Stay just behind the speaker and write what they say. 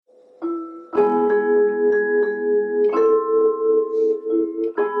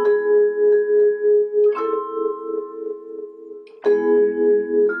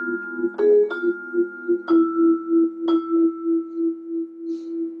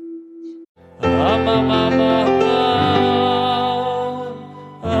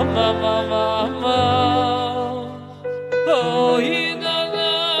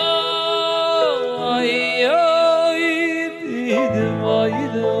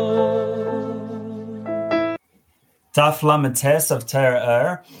Daf Lametes of Torah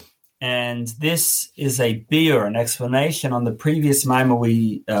Ohr, and this is a biur, an explanation on the previous maimah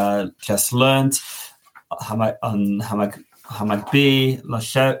we just learned on Hamagbi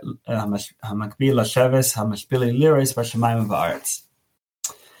Lasheves Hamashbili Liris Vashamayim Va'aretz.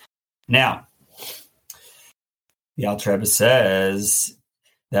 Now, the Alter Rebbe says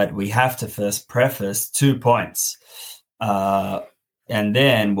that we have to first preface 2 points. And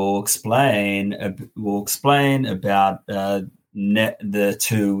then we'll explain about the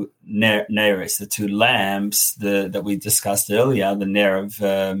two neres, the two lamps that we discussed earlier, the ner of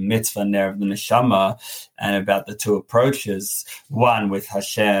mitzvah, ner of the neshama, and about the two approaches, one with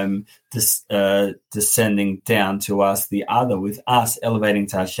Hashem descending down to us, the other with us elevating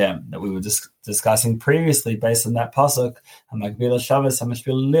to Hashem, that we were discussing previously based on that pasuk, Hamagbil Shabbos,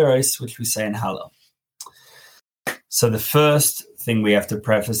 Hamashbil Liros, which we say in Hallel. So the first thing we have to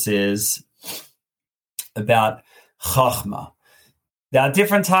preface is about Chachma. There are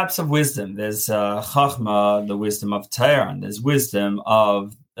different types of wisdom. There's Chachma, the wisdom of Torah, and there's wisdom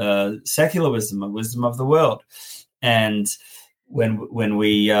of secular wisdom, a wisdom of the world. And when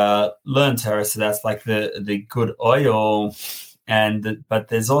we learn Torah, so that's like the good oil, but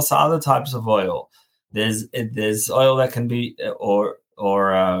there's also other types of oil. There's oil that can be or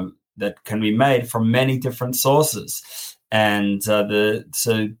that can be made from many different sources. And so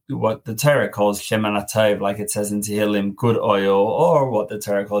what the Torah calls Shemen HaTov, like it says in Tehillim, good oil, or what the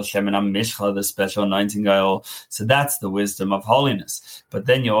Torah calls Shemen HaMishcha, the special anointing oil. So that's the wisdom of holiness. But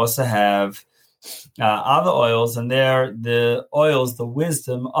then you also have other oils, and they're the oils, the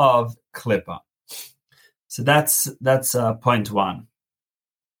wisdom of Klippa. So that's point one.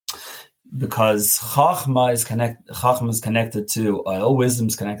 Because Chachma is connected to oil, wisdom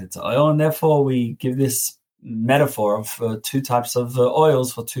is connected to oil, and therefore we give this metaphor of 2 types of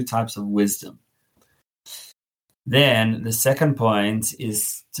oils for 2 types of wisdom. Then the second point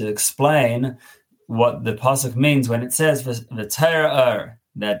is to explain what the pasuk means when it says the Torah Ohr,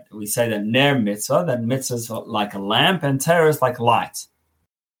 that we say that ner mitzvah, that mitzvah is like a lamp and Torah is like light.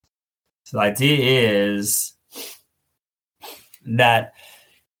 So the idea is that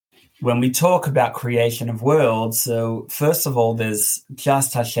when we talk about creation of worlds, so first of all, there's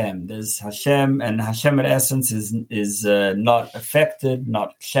just Hashem. There's Hashem, and Hashem in essence is not affected,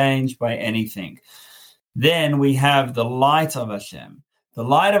 not changed by anything. Then we have the light of Hashem. The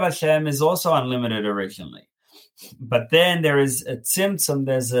light of Hashem is also unlimited originally. But then there is a tzimtzum,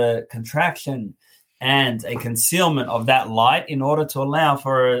 there's a contraction and a concealment of that light in order to allow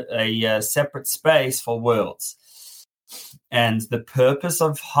for a separate space for worlds. And the purpose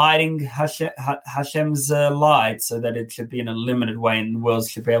of hiding Hashem's light so that it should be in a limited way and worlds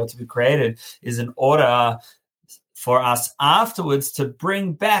should be able to be created is in order for us afterwards to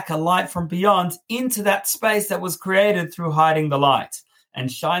bring back a light from beyond into that space that was created through hiding the light and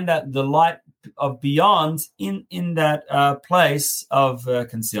shine that the light of beyond in that place of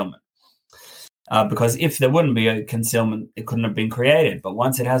concealment. Because if there wouldn't be a concealment, it couldn't have been created. But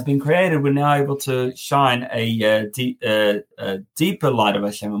once it has been created, we're now able to shine a deeper light of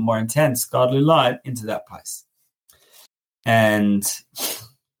Hashem, a more intense, godly light into that place. And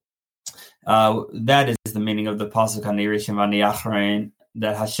that is the meaning of the pasuk Ani Rishon V'Ani Achron,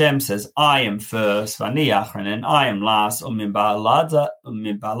 that Hashem says, I am first, V'Ani Achron, and I am last, U'min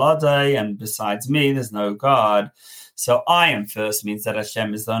Ba'aladai, and besides me, there's no God. So I am first means that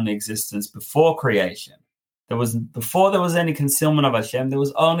Hashem is the only existence before creation. Before there was any concealment of Hashem, there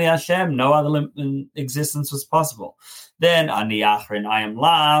was only Hashem. No other existence was possible. Then Ani Achron, I am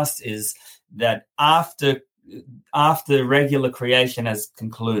last, is that after regular creation has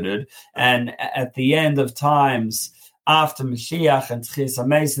concluded, and at the end of times, after Mashiach and Tchias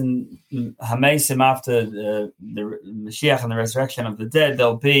HaMeisim, after the Mashiach and the resurrection of the dead,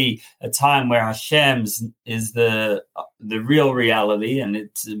 there'll be a time where Hashem's is the real reality, and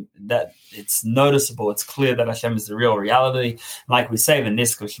it's noticeable, it's clear that Hashem is the real reality. Like we say,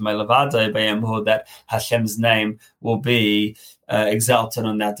 that Hashem's name will be exalted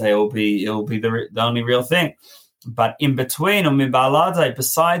on that day. It will be the only real thing. But in between,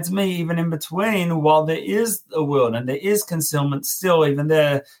 besides me, even in between, while there is a world and there is concealment, still, even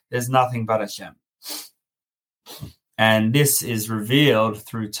there's nothing but Hashem. And this is revealed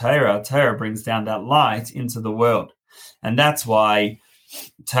through Torah. Torah brings down that light into the world. And that's why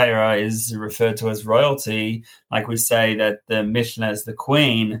Torah is referred to as royalty. Like we say that the Mishnah is the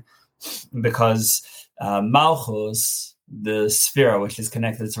queen. because Malchus, the sphere which is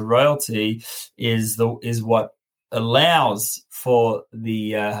connected to royalty, is what allows for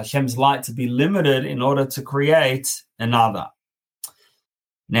the Hashem's light to be limited in order to create another.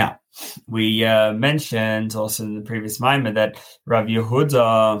 Now, we mentioned also in the previous Maimah that Rav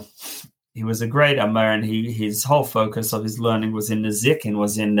Yehuda, he was a great Amar, and his whole focus of his learning was in the Zikin,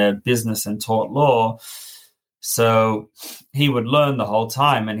 was in the business and taught law. So he would learn the whole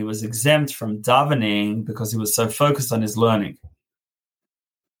time, and he was exempt from davening because he was so focused on his learning.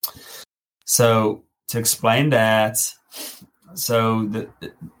 So to explain that,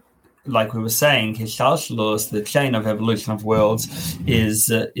 like we were saying, Hishalshalos, the chain of evolution of worlds,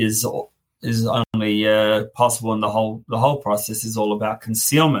 is only possible, and the whole process is all about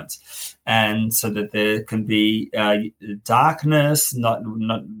concealment, and so that there can be darkness, not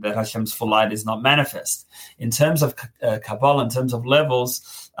that Hashem's full light is not manifest. In terms of Kabbalah, in terms of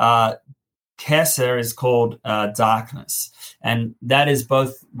levels, Keser is called darkness, and that is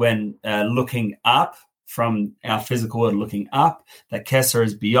both when looking up from our physical world, looking up. That Keser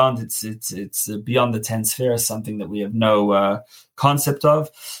is beyond, it's beyond the 10 spheres, something that we have no concept of,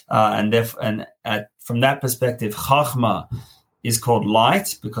 and from that perspective, Chachma is called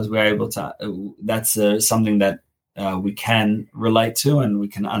light, because we're able to. That's something that we can relate to and we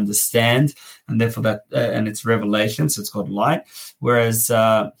can understand, and therefore that and it's revelation, so it's called light. Whereas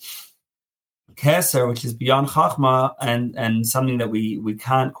Keser, which is beyond Chachma and something that we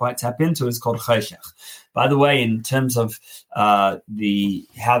can't quite tap into, is called Cheshech. By the way, in terms of how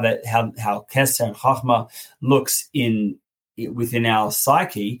Keser and Chachma looks within our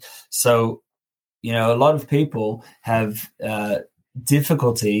psyche, so a lot of people have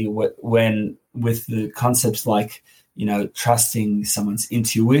difficulty with the concepts like trusting someone's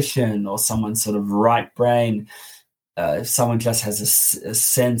intuition or someone's sort of right brain. If someone just has a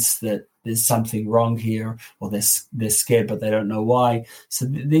sense that there's something wrong here, or they're scared but they don't know why. So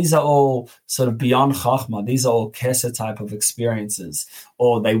these are all sort of beyond Chachma. These are all Keser type of experiences,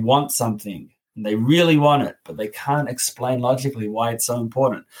 or they want something and they really want it, but they can't explain logically why it's so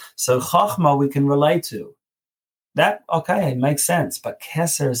important. So Chachma we can relate to. That, okay, it makes sense, but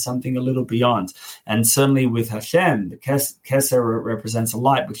Keser is something a little beyond. And certainly with Hashem, the Keser represents a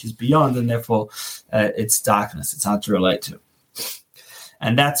light which is beyond, and therefore it's darkness. It's hard to relate to.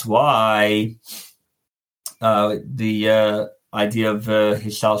 And that's why the idea of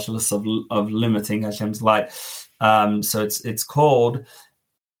Hishalshalos, of limiting Hashem's light. So it's called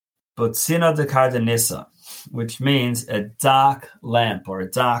Botzina de Kardanissa, which means a dark lamp or a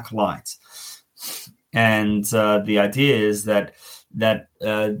dark light. And the idea is that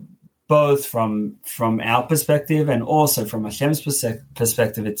both from our perspective and also from Hashem's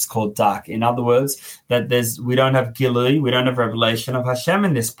perspective, it's called dark. In other words, that we don't have Gilui, we don't have revelation of Hashem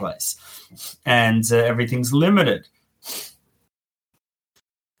in this place, and everything's limited.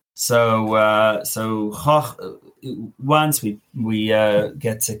 So once we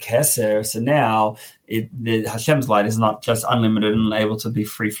get to Keser, so now the Hashem's light is not just unlimited and able to be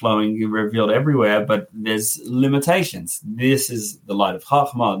free-flowing, revealed everywhere, but there's limitations. This is the light of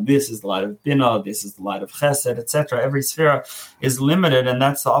Chachma, this is the light of Binah, this is the light of Chesed, etc. Every sphere is limited, and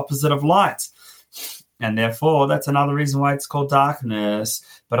that's the opposite of light. And therefore, that's another reason why it's called darkness.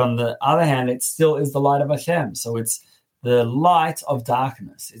 But on the other hand, it still is the light of Hashem. So it's the light of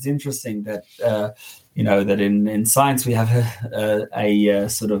darkness. It's interesting that that in science we have a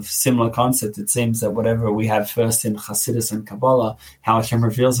sort of similar concept. It seems that whatever we have first in Hasidus and Kabbalah, how Hashem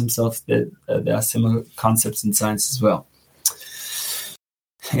reveals Himself, that there are similar concepts in science as well,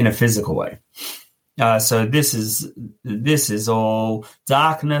 in a physical way. So this is all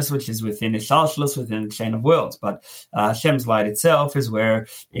darkness, which is within Hishalshalos, within the chain of worlds. But Hashem's light itself is where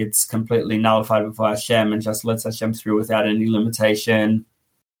it's completely nullified before Hashem and just lets Hashem through without any limitation.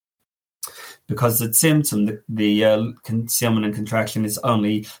 Because the tzimtzum, the concealment and contraction, is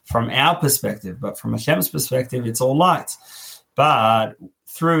only from our perspective, but from Hashem's perspective, it's all light. But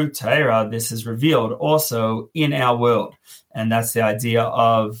through Torah, this is revealed also in our world. And that's the idea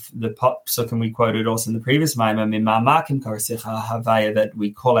of the psukim we quoted also in the previous Maimah, that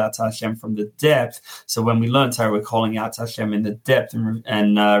we call out to Hashem from the depth. So when we learn Torah, we're calling out to Hashem in the depth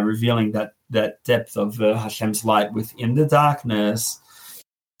and revealing that depth of Hashem's light within the darkness.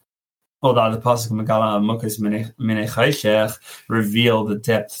 Although the pasuk Megala Mukas Minei Cheshech reveal the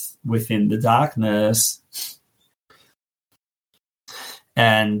depth within the darkness.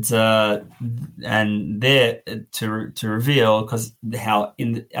 And there to reveal, because how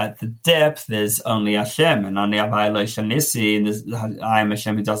at the depth there's only Hashem and only Havaya Shanishi, and there's I am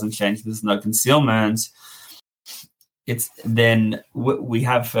Hashem who doesn't change. There's no concealment. we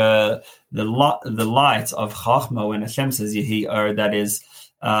have the light of Chachma when Hashem says Yehi Ur, that is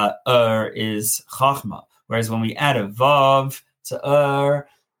Ur is Chachma. Whereas when we add a Vav to Ur,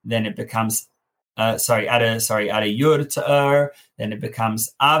 then it becomes add a Yud to Ur, then it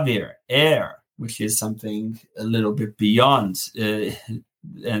becomes Avir, air, which is something a little bit beyond,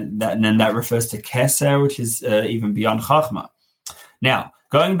 and then that refers to Keser, which is even beyond Chachma. Now,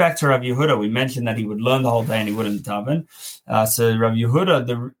 going back to Rav Yehuda, we mentioned that he would learn the whole day and he wouldn't daven. So Rav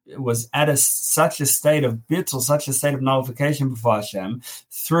Yehuda was at such a state of bittul, such a state of nullification before Hashem,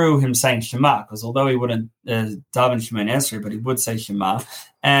 through him saying Shema, because although he wouldn't daven Shema in Esrei, but he would say Shema,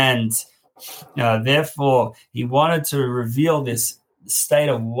 and therefore he wanted to reveal this state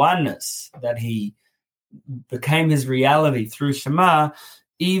of oneness that he became his reality through Shema,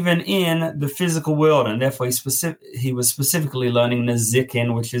 even in the physical world, and therefore he was specifically learning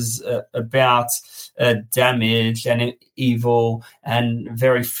Nezikin, which is about damage and evil and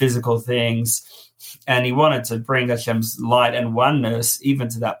very physical things, and he wanted to bring Hashem's light and oneness even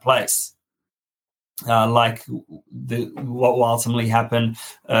to that place, like what will ultimately happen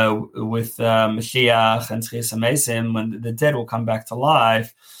with Mashiach and Tchias HaMesim, when the dead will come back to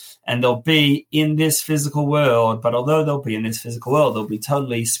life. And they'll be in this physical world, but although they'll be in this physical world, they'll be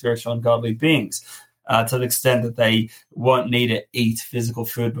totally spiritual and godly beings, to the extent that they won't need to eat physical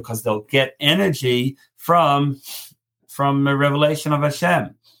food because they'll get energy from a revelation of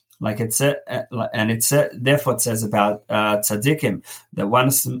Hashem. Like it said, and it said, therefore it says about tzaddikim that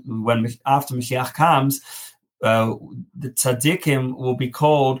after Mashiach comes, the tzaddikim will be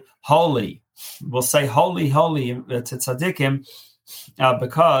called holy. We'll say holy, holy to tzaddikim.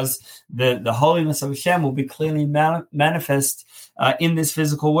 Because the holiness of Hashem will be clearly manifest in this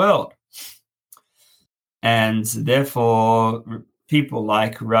physical world. And therefore, people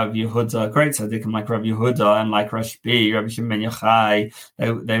like Rav Yehuda, great tzaddikim like Rav Yehuda and like Rashbi, Rabbi Shimon ben Yochai,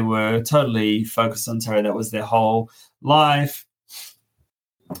 they were totally focused on Torah. That was their whole life.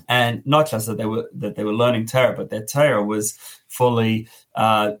 And not just that they were learning Torah, but their Torah was fully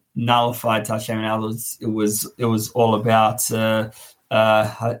nullified to Hashem. It was all about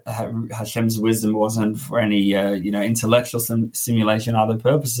Hashem's wisdom. It wasn't for any intellectual simulation, other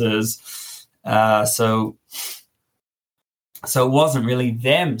purposes. So it wasn't really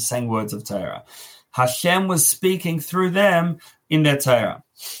them saying words of Torah. Hashem was speaking through them in their Torah.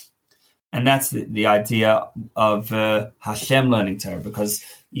 And that's the idea of Hashem learning Torah, because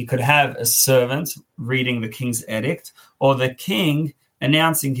you could have a servant reading the king's edict or the king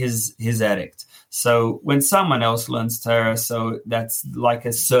announcing his edict. So when someone else learns Torah, so that's like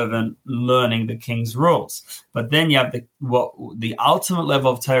a servant learning the king's rules. But then you have the ultimate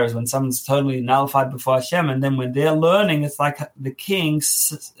level of Torah is when someone's totally nullified before Hashem, and then when they're learning, it's like the king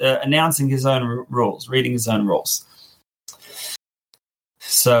announcing his own rules, reading his own rules.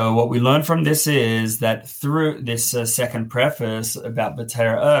 So what we learn from this is that through this second preface about the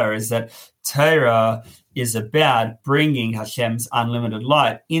Torah Ohr is that Torah is about bringing Hashem's unlimited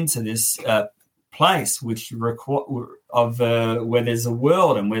light into this place, which where there's a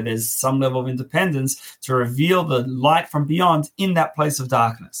world and where there's some level of independence to reveal the light from beyond in that place of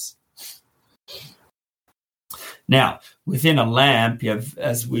darkness. Now, within a lamp, you have,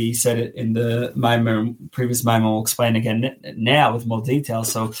 as we said it in the previous Maimon, we'll explain again now with more detail.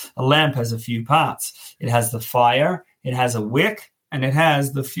 So a lamp has a few parts. It has the fire, it has a wick, and it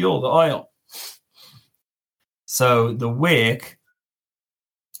has the fuel, the oil. So the wick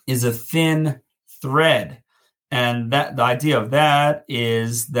is a thin thread. And that the idea of that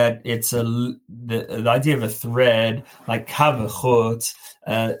is that it's the idea of a thread, like kavachot,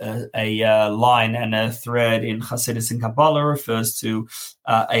 a line and a thread in Hasidus and Kabbalah refers to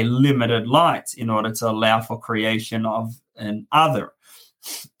a limited light in order to allow for creation of an other.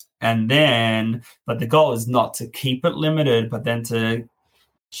 And then, but the goal is not to keep it limited, but then to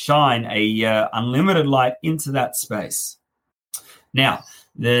shine a unlimited light into that space. Now,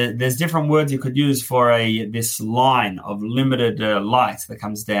 there's different words you could use for this line of limited light that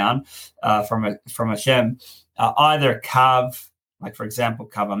comes down from Hashem. Either kav, like for example,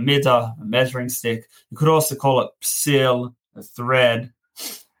 kav amida, a measuring stick. You could also call it psil, a thread,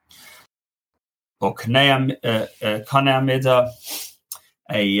 or kanei amida,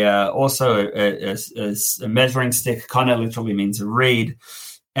 also a measuring stick. Kanei literally means a reed.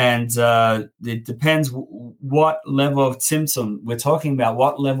 And it depends what level of tzimtzum we're talking about,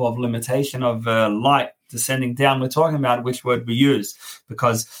 what level of limitation of light descending down we're talking about, which word we use.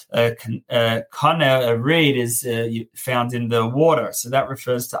 Because kana, a reed, is found in the water. So that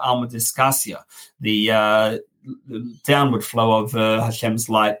refers to alma discasia, the downward flow of Hashem's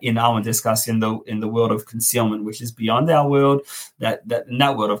light in our discuss in the world of concealment, which is beyond our world. That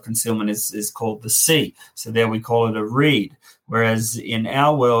world of concealment is called the sea. So there we call it a reed. Whereas in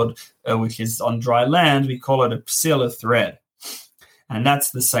our world, which is on dry land, we call it a psil, a thread. And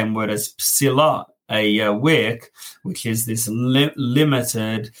that's the same word as psila, a wick, which is this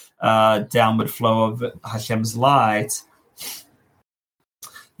limited downward flow of Hashem's light.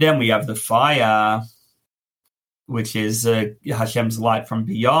 Then we have the fire, which is Hashem's light from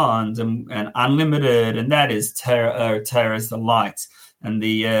beyond and unlimited, and that is Torah. Torah is the light, and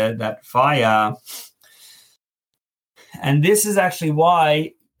the that fire. And this is actually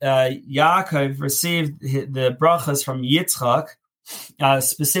why Yaakov received the brachas from Yitzchak,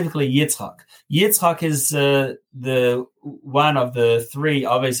 specifically Yitzchak. Yitzchak is the one of the three,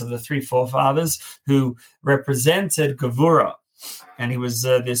 obviously, of the three forefathers who represented Gevurah. And he was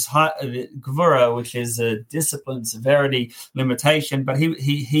this Gevurah, which is discipline, severity, limitation. But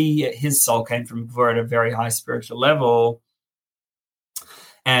his soul came from Gevurah at a very high spiritual level.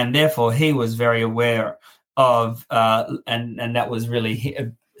 And therefore, he was very aware of, and that was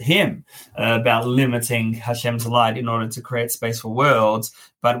really him, about limiting Hashem's light in order to create space for worlds.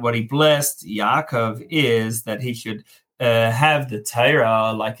 But what he blessed Yaakov is that he should have the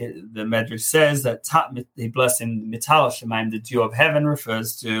Torah, like the Medrash says, that he blessed in Mital Shemaim, the dew of heaven,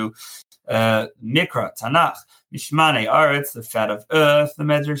 refers to Mikra, Tanakh. Mishmane Aretz, the fat of earth, the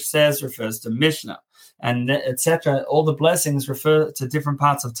Medrash says, refers to Mishnah. And etc. All the blessings refer to different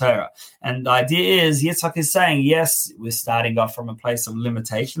parts of Torah. And the idea is, Yitzchak is saying, yes, we're starting off from a place of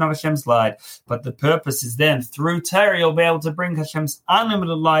limitation of Hashem's light, but the purpose is then, through Torah, you'll be able to bring Hashem's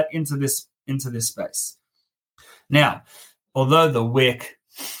unlimited light into this space. Now, although the wick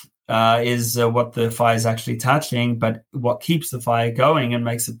is what the fire is actually touching, but what keeps the fire going and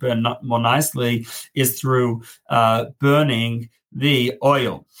makes it burn more nicely is through burning the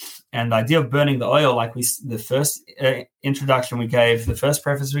oil. And the idea of burning the oil, like the first introduction we gave, the first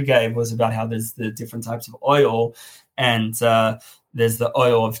preface we gave, was about how there's the different types of oil, and there's the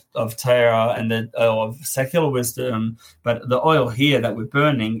oil of Torah and the oil of secular wisdom. But the oil here that we're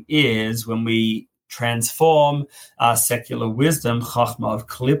burning is when we transform our secular wisdom, Chachma of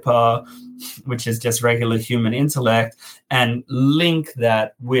Klippa, which is just regular human intellect, and link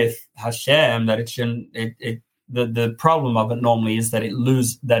that with Hashem, that it shouldn't. The problem of it normally is that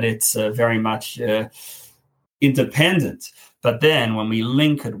it's very much independent. But then when we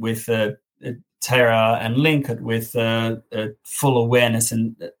link it with Torah and link it with full awareness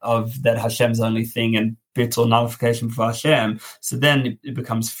of that Hashem's only thing and bittul nullification for Hashem, so then it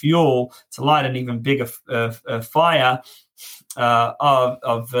becomes fuel to light an even bigger fire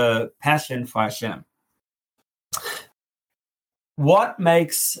of passion for Hashem. What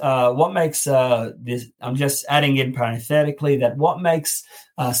makes this? I'm just adding in parenthetically that what makes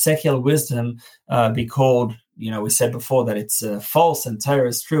secular wisdom be called? We said before that it's false and Torah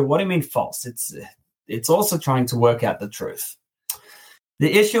is true. What do you mean false? It's also trying to work out the truth.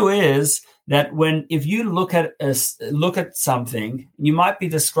 The issue is that if you look at something, you might be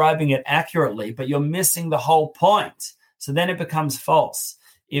describing it accurately, but you're missing the whole point. So then it becomes false.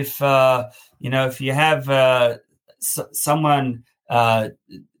 If you have someone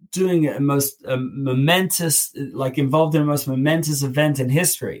doing a most momentous, like involved in the most momentous event in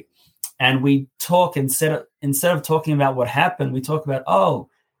history, and we talk instead of talking about what happened, we talk about, oh,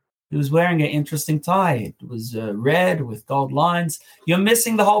 he was wearing an interesting tie. It was red with gold lines. You're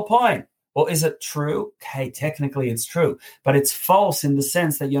missing the whole point. Or is it true? Okay, technically it's true, but it's false in the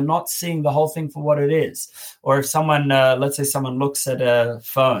sense that you're not seeing the whole thing for what it is. Or if someone, let's say someone looks at a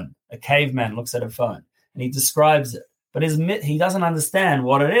phone, a caveman looks at a phone, and he describes it, but he doesn't understand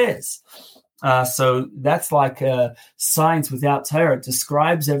what it is. So that's like science without Torah. It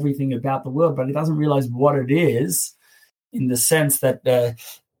describes everything about the world, but it doesn't realize what it is, in the sense that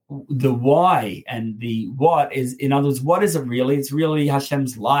the why and the what is, in other words, what is it really? It's really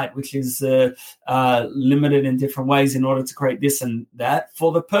Hashem's light, which is limited in different ways in order to create this and that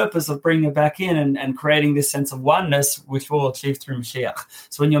for the purpose of bringing it back in and creating this sense of oneness, which we'll achieve through Mashiach.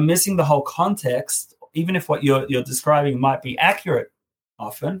 So when you're missing the whole context, even if what you're describing might be accurate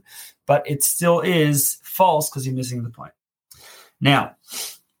often, but it still is false because you're missing the point. Now,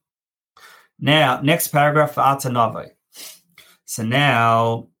 next paragraph for Atanave. So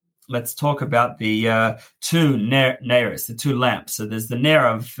now let's talk about the two neiros, the two lamps. So there's the nair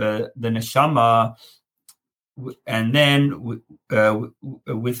of the neshama, and then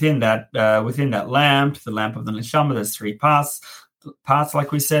within that lamp, the lamp of the neshama, there's three parts.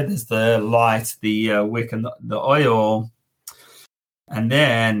 Like we said, there's the light, the wick, and the oil. And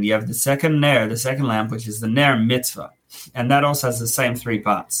then you have the second lamp, which is the ner mitzvah. And that also has the same 3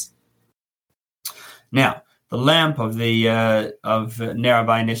 parts. Now, the lamp of the ner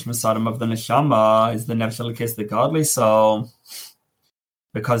havai nishma sodom of the neshama is the nefesh elokis, the godly soul,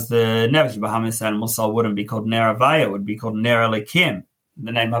 because the nefesh bahamis animal soul wouldn't be called ner havai, it would be called ner elikim.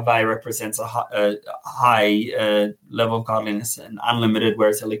 The name havai represents a high level of godliness and unlimited,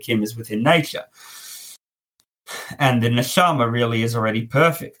 whereas elikim is within nature. And the neshama really is already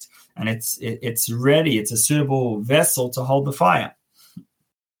perfect, and it's ready. It's a suitable vessel to hold the fire,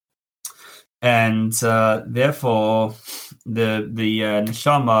 and therefore the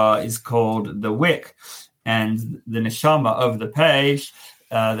neshama is called the wick. And the neshama over the page,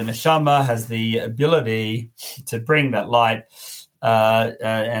 the neshama has the ability to bring that light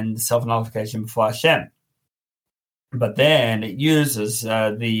and self-nullification before Hashem. But then it uses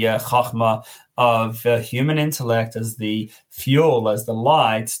the chachma of human intellect as the fuel, as the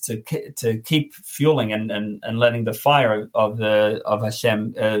light to keep fueling and letting the fire of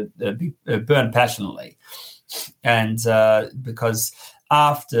Hashem burn passionately. And because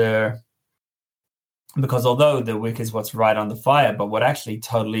although the wick is what's right on the fire, but what actually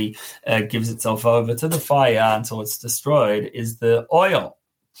totally gives itself over to the fire until it's destroyed is the oil.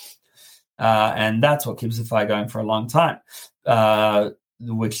 And that's what keeps the fire going for a long time,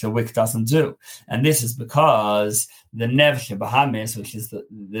 which the wick doesn't do. And this is because the nefesh bahamis, which is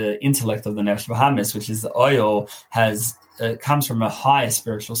the intellect of the nefesh bahamis, which is the oil, comes from a higher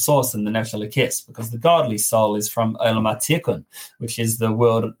spiritual source than the nefesh elokis, because the godly soul is from olam hatikun, which is the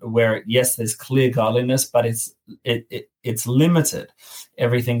world where, yes, there's clear godliness, but it's limited.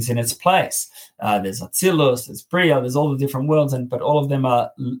 Everything's in its place. There's Atzilus, there's Bria, there's all the different worlds, but all of them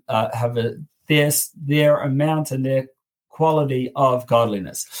have their amount and their quality of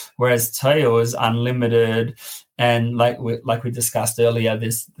godliness. Whereas Torah is unlimited, and like we discussed earlier,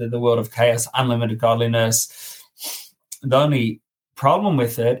 the world of chaos, unlimited godliness. The only problem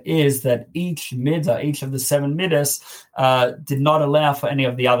with it is that each of the 7 midas, did not allow for any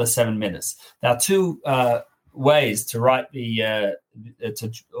of the other 7 midas. There are 2 ways to write to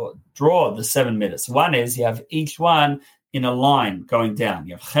draw the 7 midas. One is you have each one in a line going down.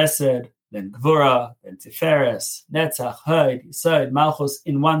 You have chesed, then gvura, then tiferes, netzach, hod, yesod, malchus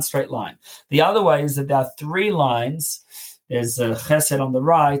in one straight line. The other way is that there are 3 lines. There's chesed on the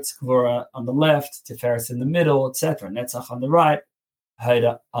right, gvura on the left, tiferes in the middle, etc. Netzach on the right,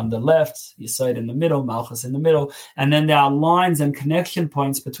 hod on the left, yesod in the middle, malchus in the middle. And then there are lines and connection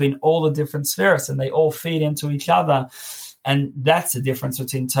points between all the different spheres, and they all feed into each other. And that's the difference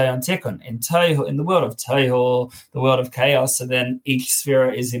between Torah and Tikkun. In the world of Torah, the world of chaos, so then each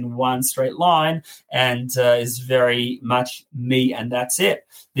sphere is in one straight line and is very much me, and that's it.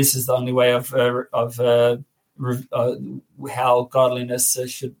 This is the only way of how godliness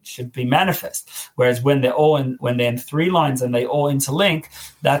should be manifest. Whereas when they're in 3 lines and they all interlink,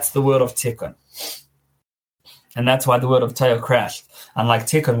 that's the world of Tikkun. And that's why the world of Torah crashed, unlike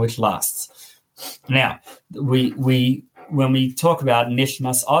Tikkun, which lasts. Now, when we talk about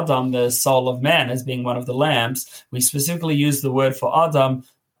Nishmas Adam, the soul of man, as being one of the lamps, we specifically use the word for Adam,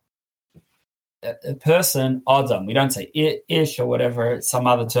 a person, Adam. We don't say ish or whatever, some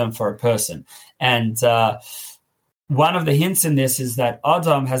other term for a person. And one of the hints in this is that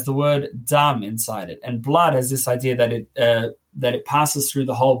Adam has the word dam inside it, and blood has this idea that it passes through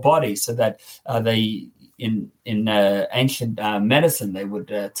the whole body, so that in ancient medicine they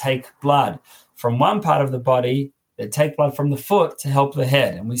would take blood from one part of the body. They take blood from the foot to help the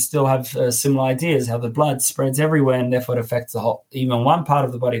head. And we still have similar ideas, how the blood spreads everywhere and therefore it affects the whole. Even one part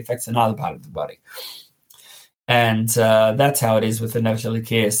of the body affects another part of the body. And that's how it is with the nefesh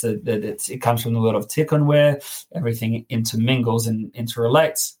elokis, that it comes from the word of tikkun, where everything intermingles and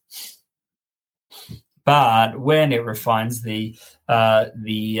interrelates. But when it refines the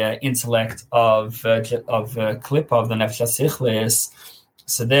intellect of klippa, of the nefesh hasichlis,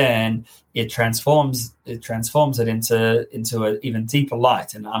 so then it transforms it into an even deeper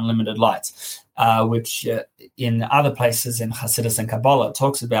light, an unlimited light, which in other places in Hasidus and Kabbalah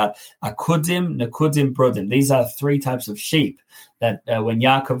talks about akudim, nekudim, brudim. These are 3 types of sheep that when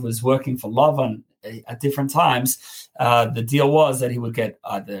Yaakov was working for Lavan at different times, the deal was that he would get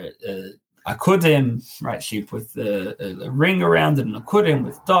either akudim, right, sheep with a ring around it, and akudim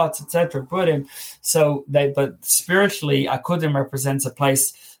with dots, etc. Brudim. But spiritually, akudim represents a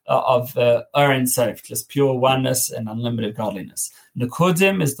place of Or Ein Sof, just pure oneness and unlimited godliness.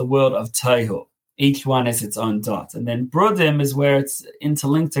 Nekudim is the world of Tohu. Each one is its own dot. And then Brudim is where it's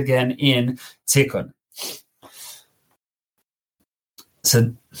interlinked again in Tikkun.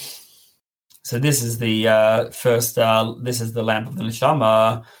 So So this is the first. This is the lamp of the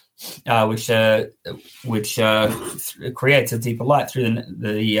neshama, which creates a deeper light through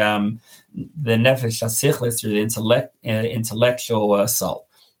the nefesh hasichlis, through the intellectual soul.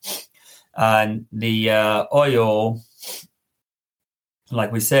 And the oil,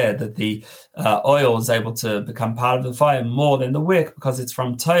 like we said, that the oil is able to become part of the fire more than the wick because it's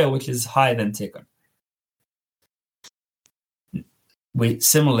from Torah, which is higher than tikkun. We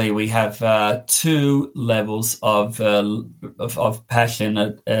have two levels of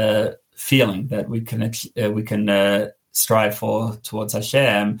passion, feeling that we can strive for towards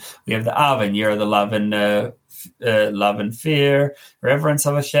Hashem. We have the Avin, year of the love and fear, reverence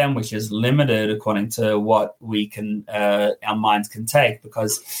of Hashem, which is limited according to what we can, our minds can take,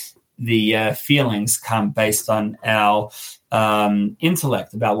 because the feelings come based on our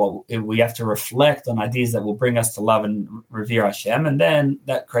intellect, about what we have to reflect on, ideas that will bring us to love and revere Hashem, and then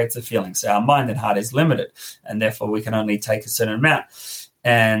that creates a feeling. So our mind and heart is limited, and therefore we can only take a certain amount.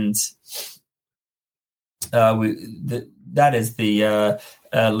 And that is the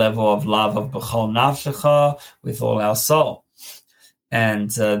level of love of b'chol nafshecha, with all our soul. And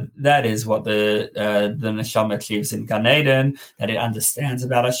that is what the neshama achieves in Gan Eden, that it understands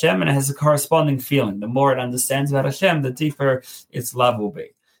about Hashem and it has a corresponding feeling. The more it understands about Hashem, the deeper its love will be.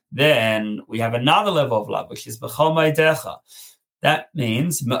 Then we have another level of love, which is b'chol meidecha. That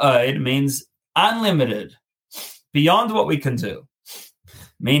means, ma'od means unlimited, beyond what we can do.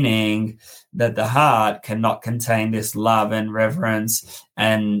 Meaning that the heart cannot contain this love and reverence,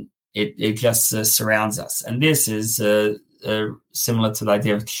 and it just surrounds us. And this is similar to the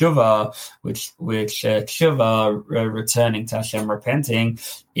idea of tshuva, which tshuva, returning to Hashem, repenting,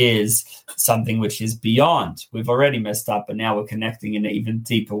 is something which is beyond. We've already messed up, but now we're connecting in an even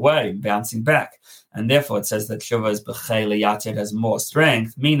deeper way, bouncing back. And therefore it says that tshuva is b'chei yated, has more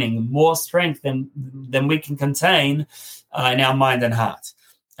strength, meaning more strength than we can contain in our mind and heart.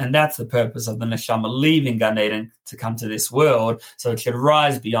 And that's the purpose of the neshama leaving Gan Eden to come to this world, so it should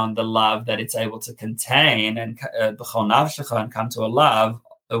rise beyond the love that it's able to contain, and b'chol nafshecha, and come to a love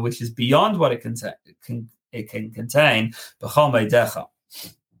which is beyond what it can contain, b'chol meidecha.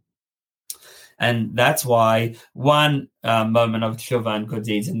 And that's why one moment of tshuva and good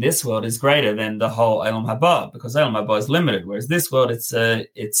deeds in this world is greater than the whole Olam Haba, because Olam Haba is limited, whereas this world it's b'chol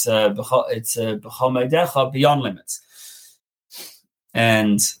meidecha, beyond limits.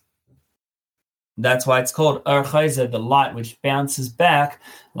 And that's why it's called Or Chayzer, the light which bounces back.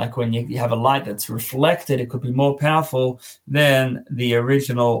 Like when you have a light that's reflected, it could be more powerful than the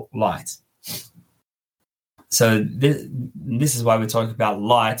original light. So this is why we're talking about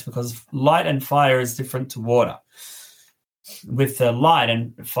light, because light and fire is different to water. With light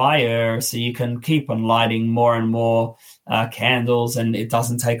and fire, so you can keep on lighting more and more candles, and it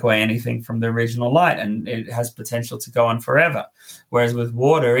doesn't take away anything from the original light, and it has potential to go on forever. Whereas with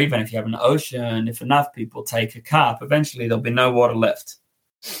water, even if you have an ocean, if enough people take a cup, eventually there'll be no water left.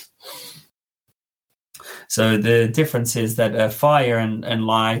 So the difference is that fire and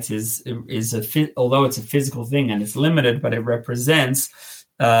light is although it's a physical thing and it's limited, but it represents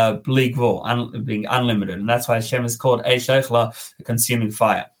bli gvul, being unlimited. And that's why Hashem is called Eish Eichla, a consuming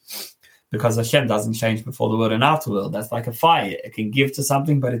fire. Because Hashem doesn't change before the world and after the world. That's like a fire. It can give to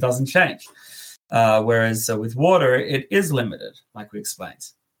something, but it doesn't change. Whereas with water, it is limited, like we explained.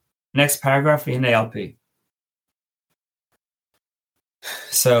 Next paragraph, Hinei Alpi.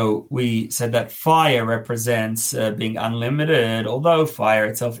 So we said that fire represents being unlimited, although fire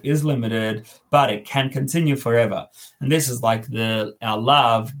itself is limited, but it can continue forever. And this is like our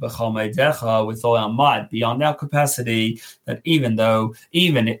love, b'chol meidecha, with all our might, beyond our capacity, that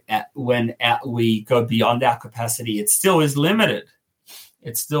when we go beyond our capacity, it still is limited.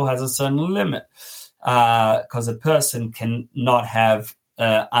 It still has a certain limit, because a person cannot have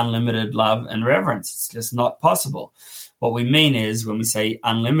unlimited love and reverence. It's just not possible. What we mean is, when we say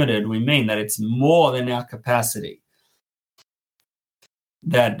unlimited, we mean that it's more than our capacity.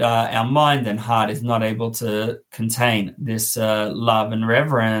 That our mind and heart is not able to contain this love and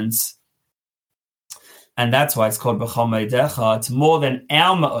reverence. And that's why it's called b'chol meidecha. It's more than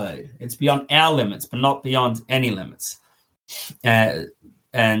our ma'od. It's beyond our limits, but not beyond any limits.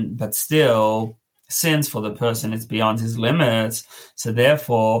 But still, since for the person it's beyond his limits, so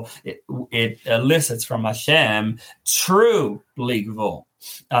therefore it elicits from Hashem true bli gvul,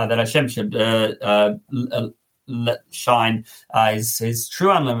 that Hashem should shine his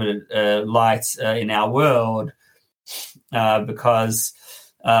true unlimited light in our world, because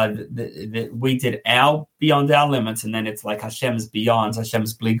we did our beyond our limits, and then it's like Hashem's beyond,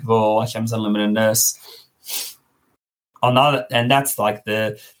 Hashem's bli gvul, Hashem's unlimitedness. and that's like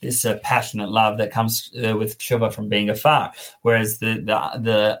this passionate love that comes with tshuva from being afar. Whereas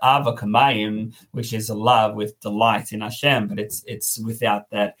the ava kamayim, which is a love with delight in Hashem, but it's without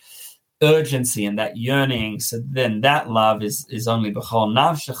that urgency and that yearning. So then that love is only b'chol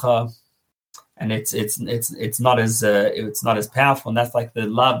nafshecha, and it's not as powerful. And that's like the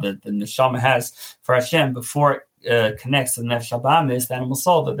love that the neshama has for Hashem before it connects to the nefesh habahamis, the animal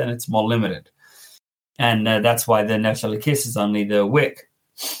soul. But then it's more limited, and that's why the nefesh halikis is only the wick.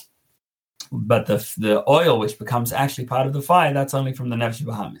 But the oil, which becomes actually part of the fire, that's only from the nefesh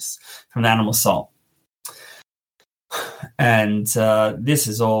habahamis, from the animal soul. And this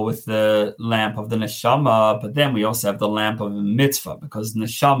is all with the lamp of the neshama, but then we also have the lamp of the mitzvah, because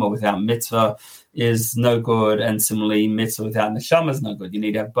neshama without mitzvah is no good, and similarly mitzvah without neshama is no good. You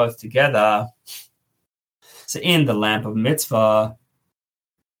need to have both together. So in the lamp of mitzvah,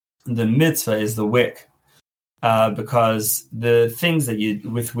 the mitzvah is the wick, because the things that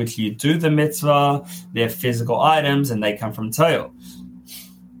with which you do the mitzvah, they're physical items and they come from Torah.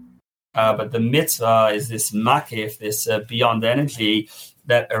 But the mitzvah is this makif, this beyond energy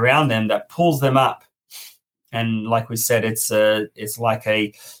that around them that pulls them up, and like we said, it's like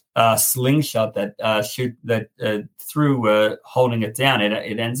a slingshot that through holding it down,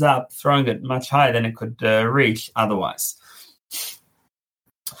 it ends up throwing it much higher than it could reach otherwise.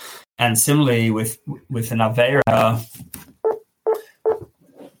 And similarly with an avera.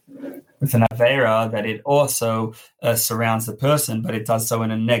 With an avera, that it also surrounds the person, but it does so in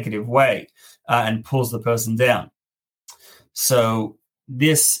a negative way and pulls the person down. So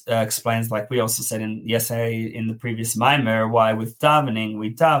this explains, like we also said in the previous Maimer, why with davening,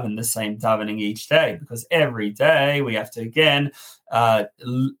 we daven the same davening each day, because every day we have to again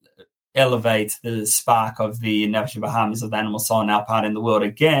elevate the spark of the nefesh habahamis of the animal soul in our part in the world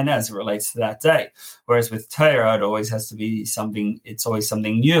again as it relates to that day. Whereas with Torah, it always has to be something, it's always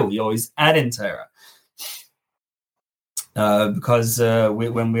something new. We always add in Torah. Because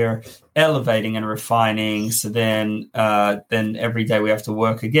when we're elevating and refining, so then every day we have to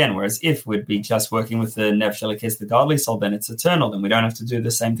work again. Whereas if we'd be just working with the nefesh halikis, the godly soul, then it's eternal. Then we don't have to do the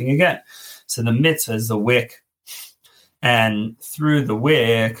same thing again. So the mitzvah is the wick. And through the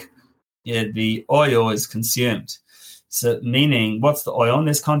wick, the oil is consumed. So meaning, what's the oil in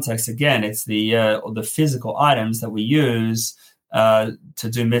this context? Again, it's the physical items that we use to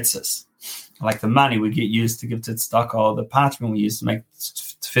do mitzvahs, like the money we get used to give to tzedakah, or the parchment we use to make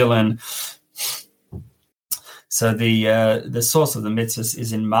tefillin. So the source of the mitzvahs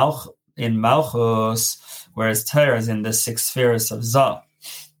is in Malchus, whereas Torah is in the 6 spheres of Zah.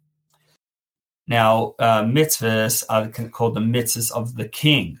 Now, mitzvahs are called the mitzvahs of the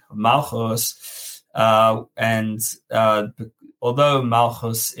king, Malchus, and although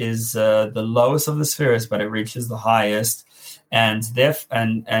Malchus is the lowest of the spheres, but it reaches the highest, and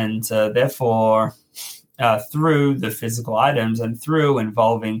therefore, through the physical items and through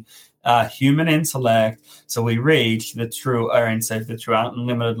involving human intellect, so we reach the true Ein Sof, the true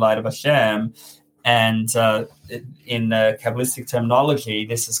unlimited light of Hashem, and in Kabbalistic terminology,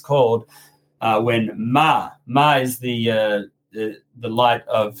 this is called when Ma is the light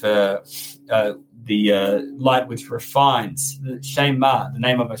of the light which refines. Shem Ma, the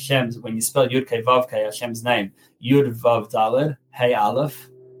name of Hashem. When you spell Yud Kei Vav Kei, Hashem's name, Yud Vav Daled Hey Aleph,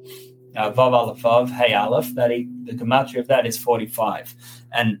 Vav Aleph Vav Hey Aleph. The gematria of that is 45,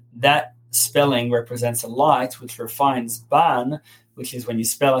 and that spelling represents a light which refines Ban, which is when you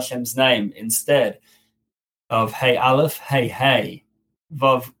spell Hashem's name instead of Hey Aleph, Hey.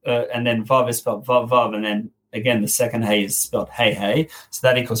 Vav, and then Vav is spelled Vav, and then again the second Hey is spelled Hey. So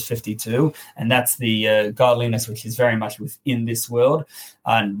that equals 52, and that's the godliness which is very much within this world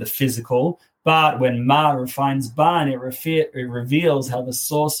and the physical. But when Ma refines Ban, it reveals how the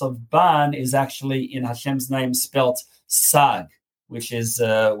source of Ban is actually in Hashem's name spelt Sag, which is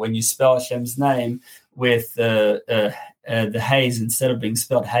when you spell Hashem's name with the Heys, instead of being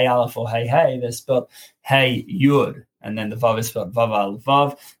spelled Hey Aleph or Hey, they're spelled Hey Yud. And then the Vav is spelled Vav Aleph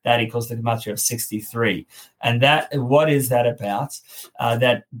Vav. That equals the gematria of 63. And what is that about?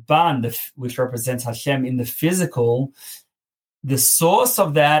 That Ban, which represents Hashem in the physical, the source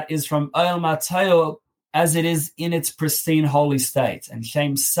of that is from Oil Mateo as it is in its pristine holy state. And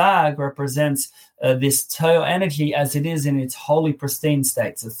Shem Sag represents this Toyo energy as it is in its holy pristine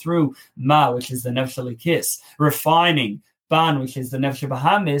state. So through Ma, which is the Nefesh Halikis, refining Ban, which is the Nefesh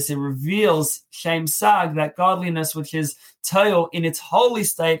Bahamis, it reveals Shem Sag, that godliness which is Toyo in its holy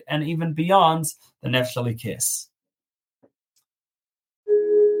state and even beyond the Nefesh Halikis.